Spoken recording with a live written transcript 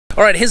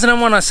All right, here's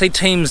another one I see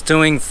teams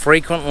doing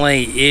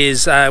frequently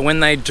is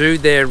when they do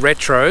their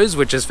retros,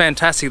 which is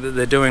fantastic that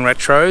they're doing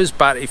retros,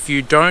 but if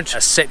you don't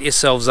set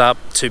yourselves up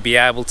to be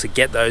able to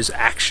get those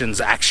actions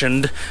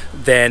actioned,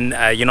 then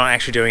you're not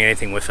actually doing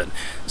anything with it.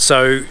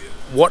 So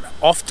what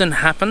often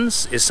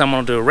happens is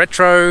someone will do a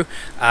retro,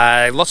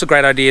 lots of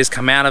great ideas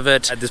come out of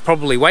it. There's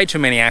probably way too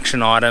many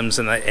action items,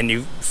 and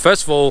you,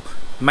 first of all,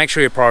 make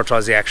sure you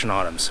prioritize the action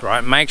items,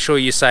 right? Make sure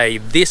you say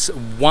this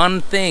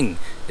one thing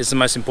is the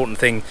most important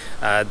thing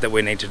that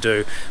we need to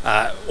do.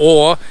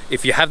 Or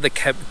if you have the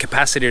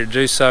capacity to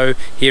do so,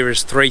 here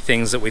is 3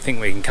 things that we think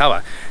we can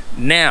cover.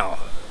 Now,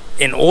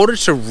 in order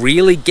to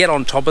really get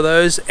on top of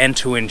those and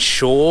to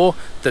ensure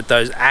that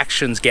those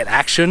actions get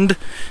actioned,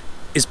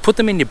 is put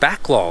them in your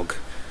backlog.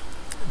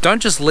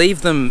 Don't just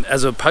leave them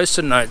as a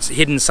post-it notes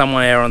hidden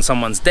somewhere on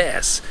someone's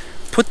desk.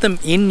 Put them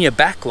in your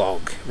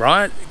backlog,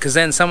 right? Because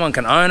then someone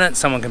can own it,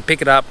 someone can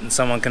pick it up, and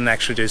someone can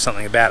actually do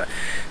something about it.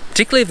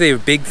 Particularly if they're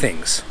big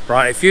things,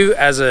 right? If you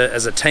as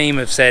a team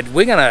have said,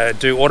 we're gonna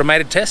do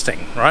automated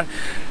testing, right?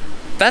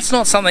 That's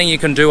not something you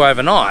can do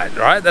overnight,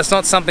 right? That's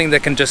not something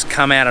that can just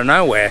come out of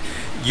nowhere.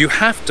 You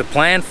have to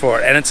plan for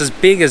it, and it's as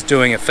big as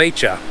doing a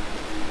feature,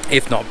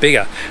 if not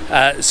bigger.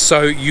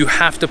 So you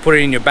have to put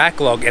it in your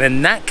backlog, and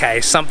in that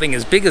case, something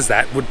as big as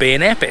that would be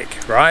an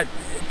epic, right?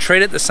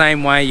 Treat it the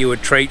same way you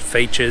would treat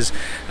features,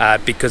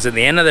 because at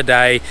the end of the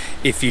day,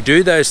 if you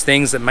do those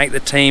things that make the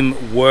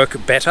team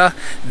work better,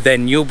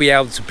 then you'll be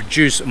able to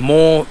produce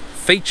more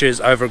features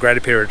over a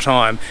greater period of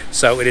time.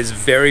 So it is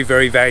very,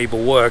 very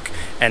valuable work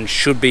and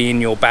should be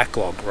in your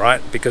backlog,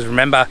 right? Because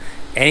remember,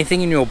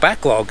 anything in your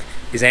backlog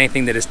is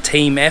anything that is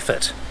team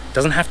effort. It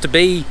doesn't have to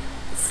be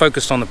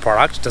focused on the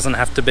product, it doesn't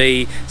have to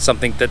be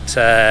something that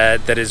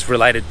that is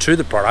related to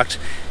the product.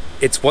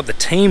 It's what the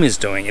team is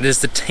doing. It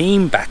is the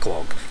team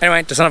backlog.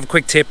 Anyway, just another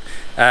quick tip.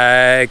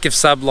 Give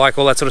sub, like,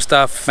 all that sort of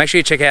stuff. Make sure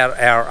you check out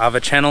our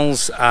other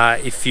channels.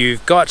 If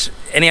you've got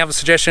any other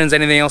suggestions,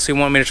 anything else you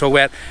want me to talk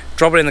about,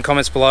 drop it in the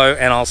comments below,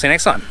 and I'll see you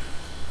next time.